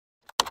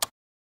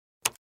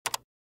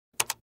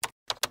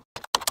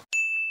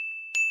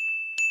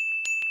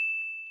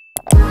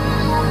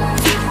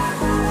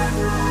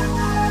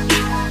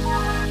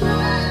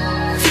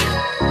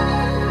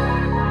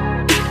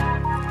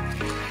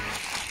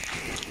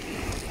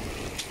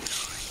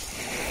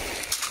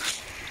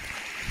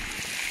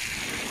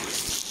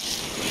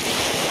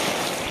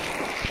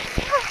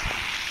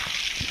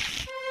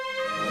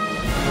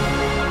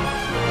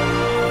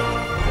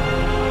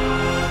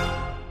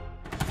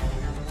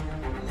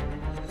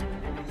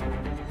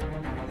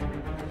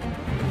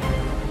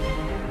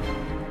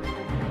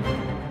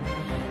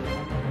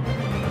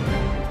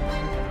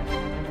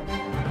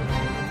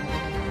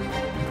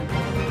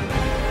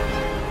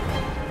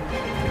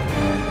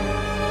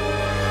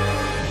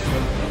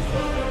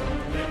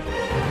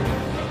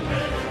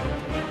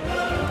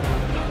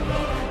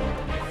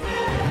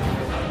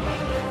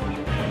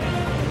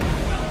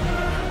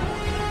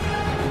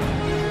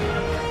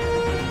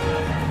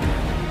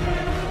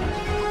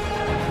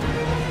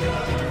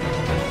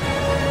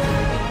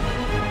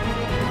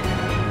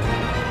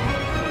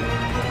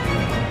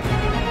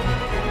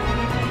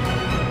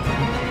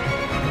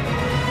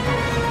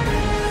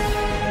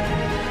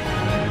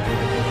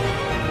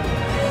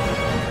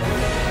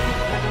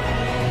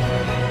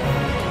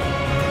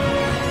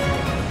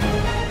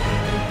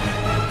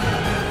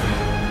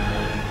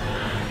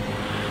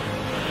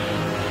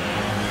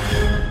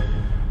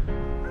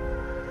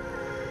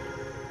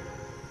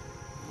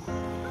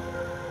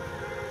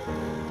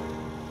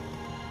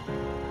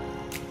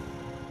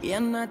You're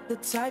not the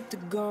type to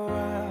go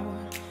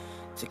out,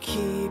 to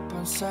keep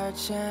on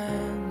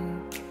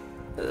searching,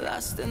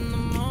 lost in the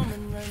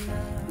moment right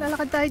now.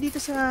 Lalakad tayo dito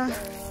sa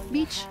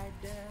beach.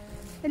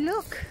 And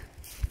look!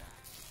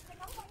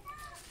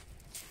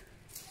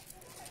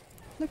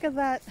 Look at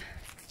that.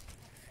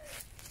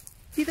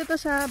 Dito to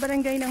sa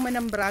barangay ng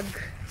Manambrag,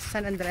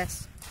 San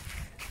Andres.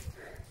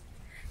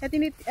 At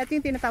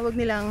yung tinatawag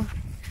nilang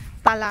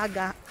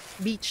Talaga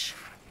Beach.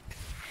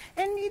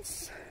 And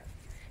it's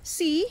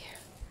sea.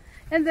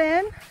 And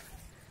then,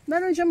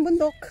 meron diyang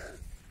bundok.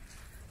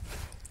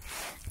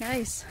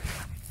 Nice.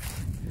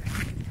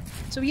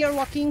 So we are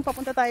walking,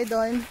 papunta tayo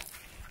doon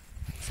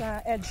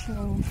sa edge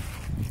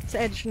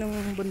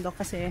ng bundok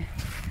kasi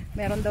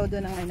meron daw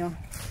doon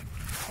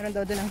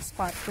ng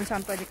spot kung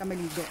saan pwede ka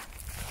maligo.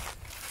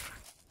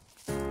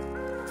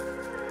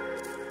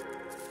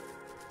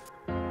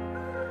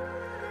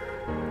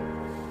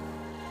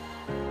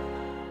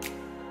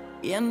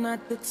 You're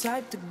not the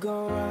type to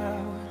go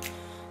out,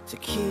 to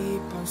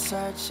keep on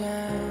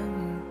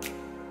searching,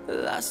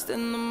 lost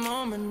in the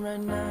moment right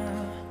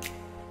now.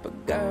 But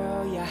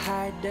girl, you're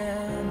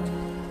hiding,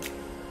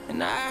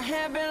 and I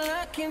have been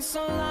looking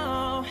so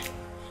long.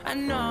 I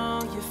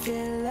know you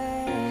feel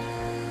it.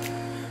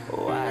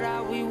 What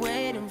are we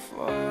waiting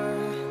for?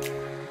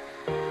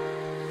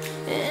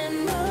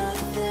 And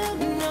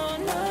nothing,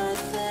 no,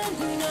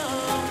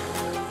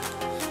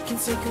 can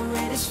take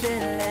away this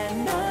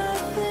feeling.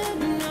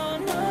 Nothing,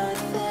 no,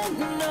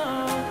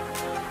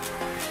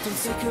 can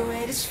take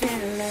away this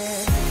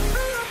feeling.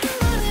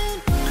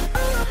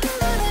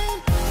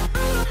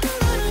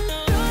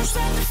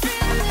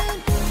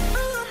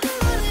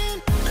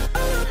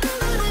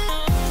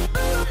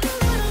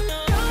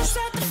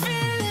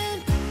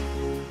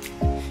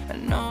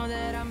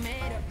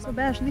 So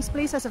Besh, this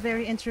place has a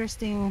very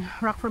interesting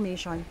rock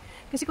formation.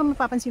 Kasi kung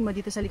mapapansin mo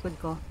dito sa likod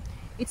ko,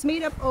 it's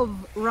made up of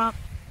rock,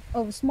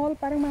 of small,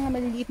 parang mga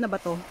maliliit na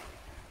bato.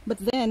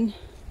 But then,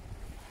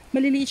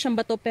 maliliit siyang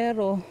bato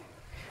pero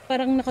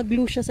parang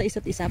nakaglue siya sa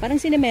isa't isa. Parang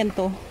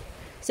sinemento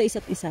sa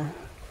isa't isa.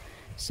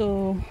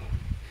 So,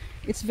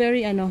 it's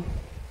very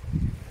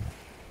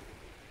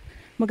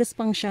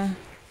magaspang siya.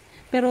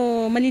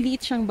 Pero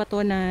maliliit siyang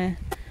bato na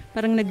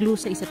parang nag-glue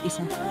sa isa't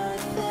isa.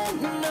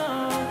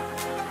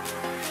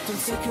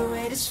 Take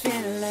away this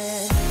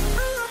feeling.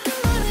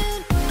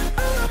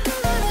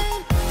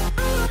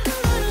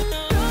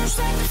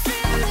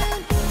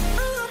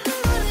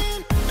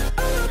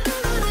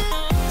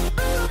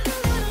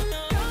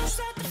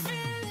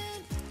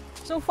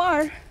 So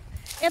far,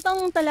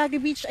 etong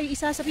Talaga Beach ay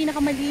isa sa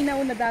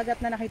pinakamalinaw na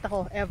dagat na nakita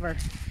ko ever.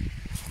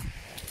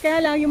 Kaya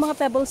lang yung mga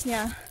pebbles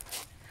niya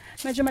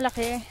medyo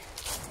malaki.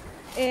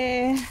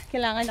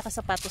 Kailangan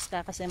nakasapatos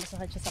ka kasi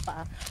masakit siya sa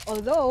paa.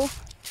 Although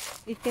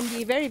it can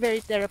be very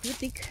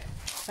therapeutic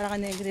para ka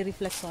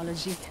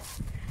nagre-reflexology.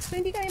 So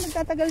hindi kami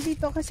magtatagal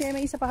dito kasi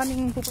may isa pa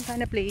kaming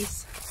pupuntahan na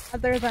place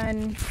other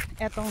than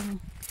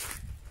etong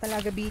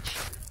Talaga Beach.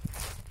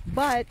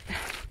 But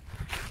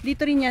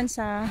dito rin yan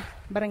sa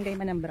Barangay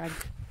Manambrag.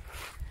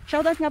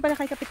 Shoutout nga pala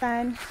kay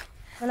Kapitan.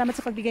 Salamat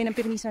sa pagbigay ng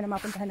permiso na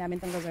mapuntahan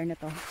namin tong lugar na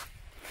to.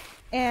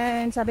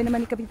 And sabi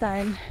naman ni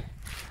Kapitan,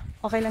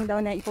 okay lang daw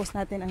na i-post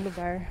natin ang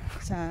lugar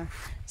sa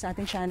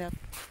ating channel.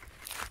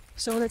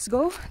 So let's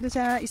go doon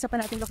sa isa pa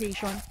nating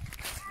location.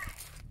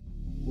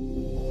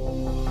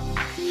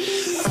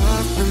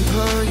 I've been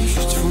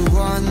pushed for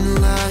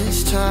one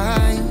last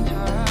time.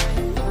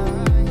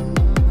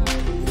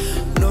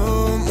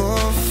 No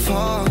more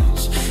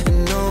falls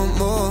and no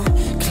more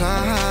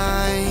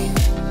climb.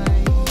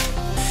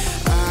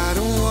 I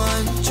don't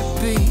want to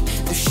be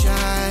the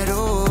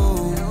shadow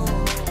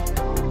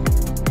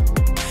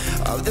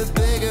of the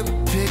bigger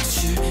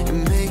picture. It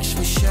makes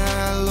me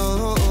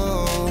shallow.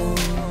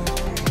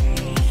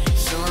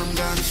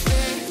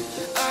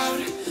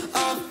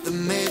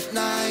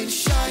 Night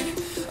shine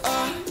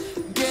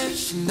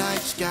against the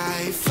night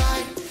sky,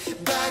 fight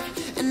back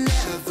and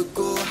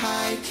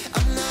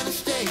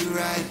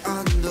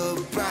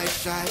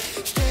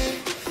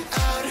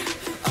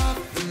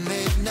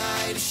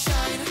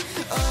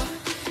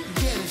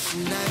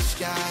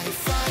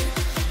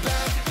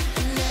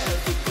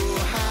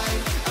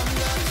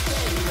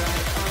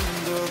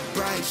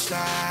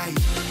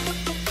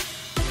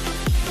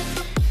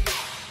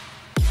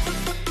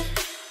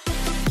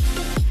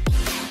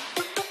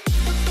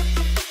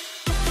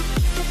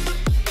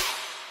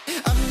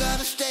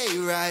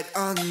right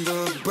on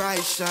the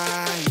bright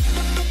side.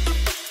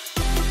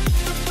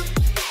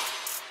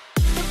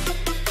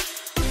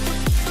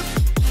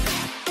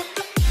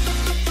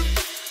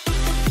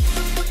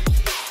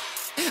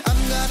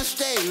 I'm gonna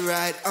stay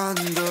right on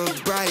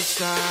the bright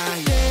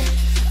side. Stay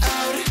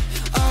out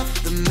of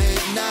the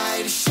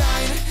midnight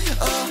shine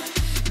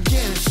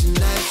against the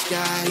night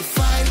sky.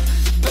 Fight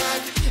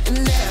back and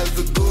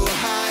never go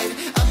hide.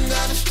 I'm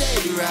gonna stay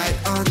right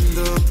on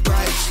the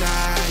bright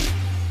side.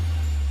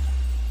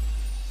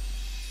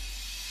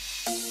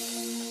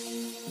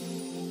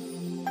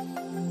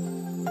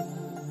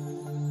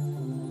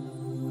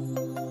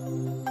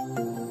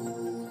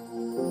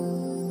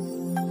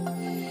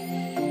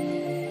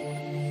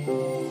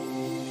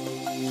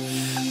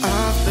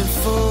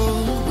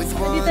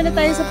 Dito na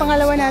tayo sa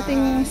pangalawa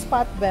nating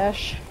spot,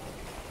 besh.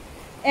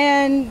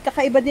 And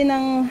kakaiba din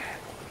ng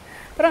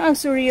parang ang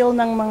surreal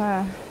ng mga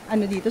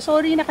ano dito.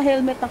 Sorry,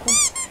 naka-helmet ako.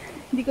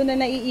 Hindi ko na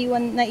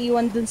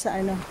naiiwan dun sa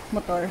ano,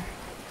 motor.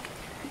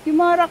 Yung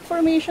mga rock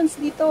formations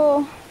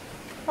dito,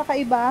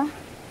 kakaiba.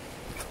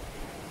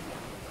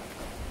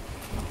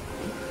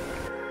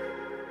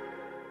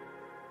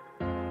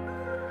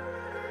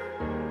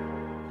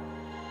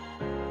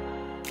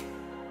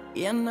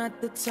 You're not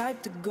the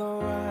type to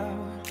go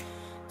out,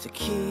 to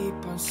keep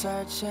on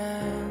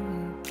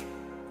searching,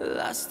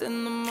 lost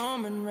in the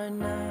moment right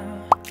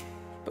now.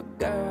 But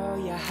girl,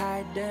 you're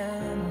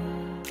hiding,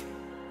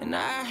 and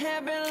I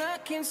have been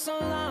looking so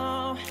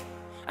long.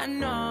 I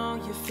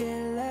know you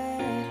feel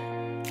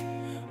it.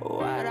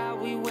 What are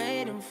we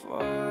waiting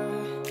for?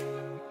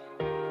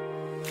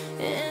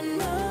 And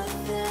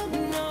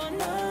nothing, no,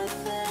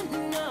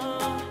 nothing, no,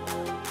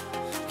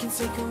 can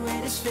take away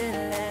this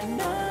feeling.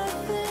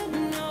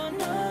 Nothing, no,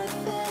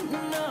 nothing,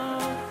 no,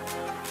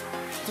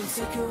 can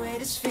take away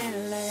this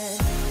feeling.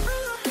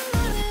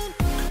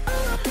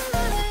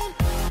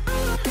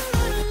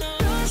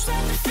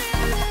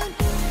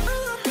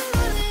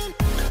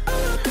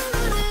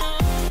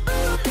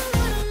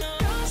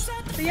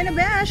 So yan na,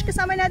 besh,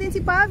 kasama natin si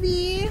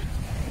Pavi.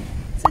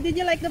 So did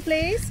you like the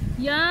place?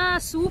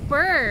 Yeah,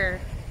 super!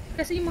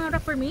 Kasi yung mga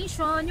rock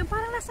formation, yung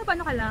parang nasa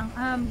ano ka lang,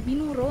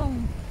 binurong.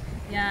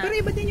 Yeah. Pero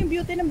iba din yung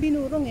beauty ng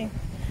binurong eh.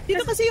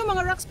 Dito kasi yung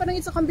mga rocks parang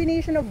it's a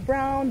combination of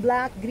brown,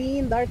 black,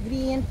 green, dark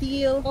green,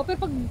 teal. O,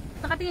 pero pag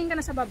nakatingin ka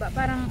na sa baba,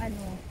 parang ano,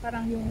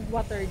 parang yung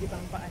water, di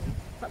ba? Paano?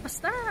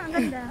 Basta, ang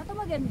ganda. Ito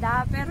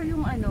maganda, pero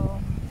yung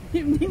ano,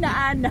 yung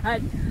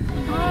dinaanan.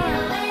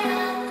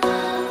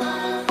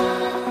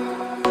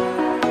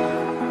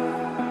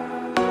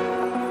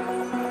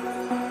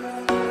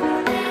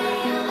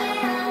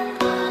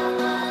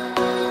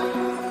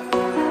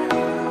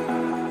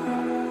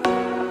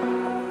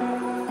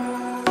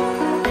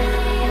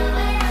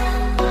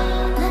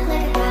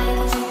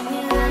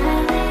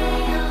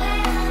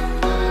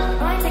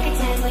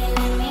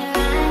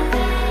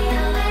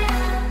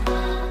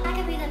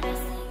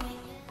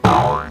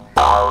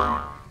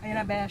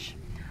 Besh,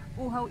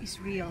 uhaw is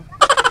real.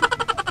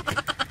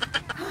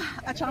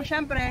 At saka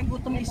syempre,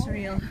 gutom is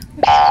real.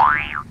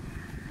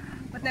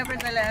 But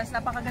nevertheless,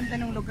 napakaganda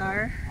ng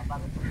lugar.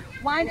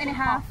 1.5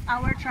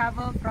 hour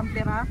travel from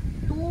Tira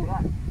to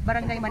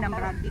Barangay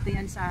Manambrag. Dito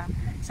yan sa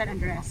San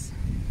Andres.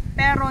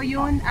 Pero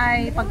yun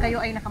ay pag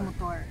kayo ay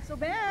nakamotor. So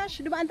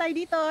Besh, dumaan tayo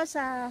dito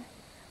sa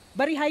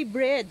Barihay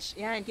Bridge.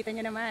 Yan, kita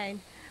nyo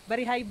naman.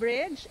 Barihay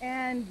Bridge,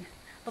 and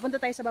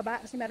papunta tayo sa baba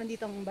kasi meron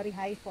ditong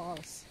Barihay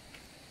Falls.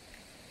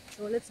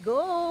 So let's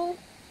go!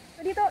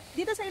 So,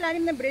 dito sa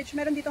ilalim ng bridge,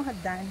 meron ditong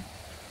hagdan.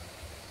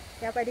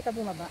 Kaya pwede ka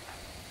bumaba.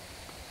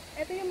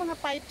 Ito yung mga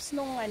pipes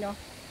nung ano,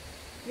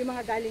 yung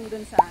mga galing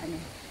dun sa ano.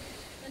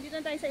 Nandito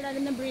na tayo sa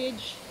ilalim ng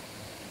bridge.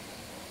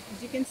 As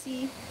you can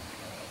see.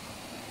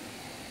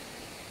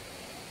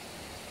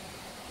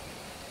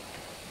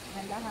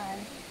 Dahan-dahan.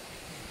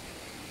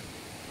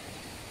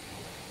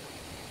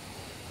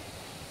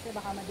 Kasi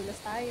baka madulas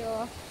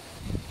tayo.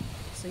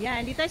 So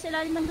yan, dito tayo sa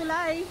ilalim ng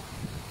tulay.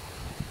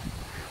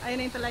 Ayun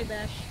na yung tulay,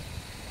 besh.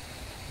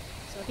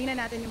 So,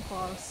 tingnan natin yung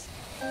falls.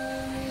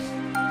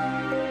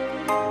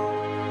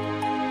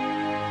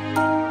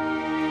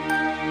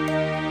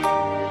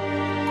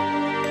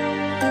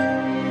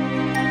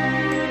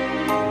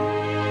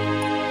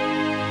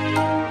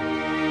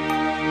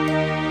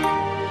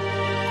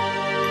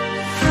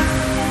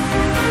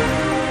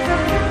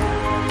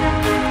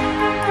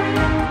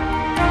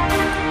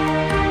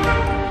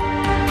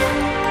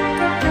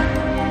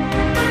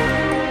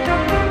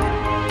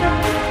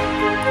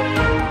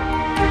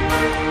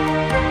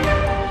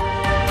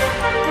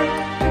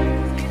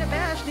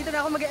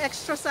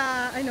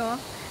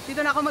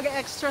 Dito na ako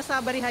mag-extra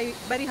sa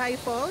Barihay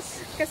Falls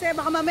kasi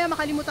baka mamaya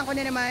makalimutan ko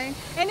na naman.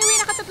 Anyway,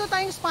 nakatatlo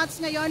tayong spots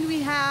ngayon.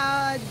 We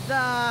had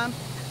the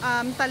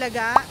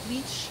Talaga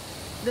Beach,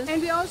 and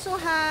we also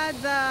had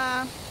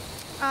the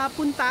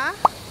Punta,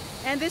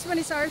 and this one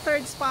is our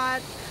third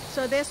spot.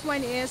 So this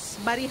one is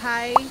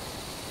Barihay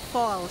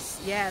Falls.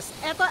 Yes,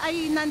 ito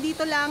ay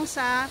nandito lang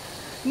sa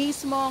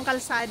mismong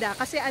kalsada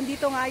kasi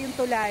andito nga yung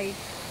tulay.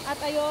 At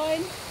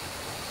ayun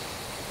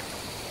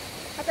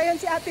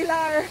si Ate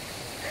Lar.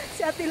 Si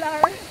si Atilar.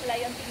 Wala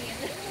yung tingin.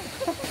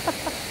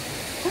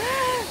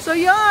 So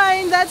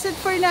yun, that's it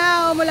for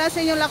now. Mula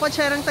sa inyong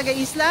lakotserang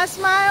taga-Isla.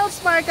 Smile,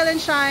 sparkle, and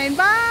shine.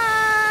 Bye!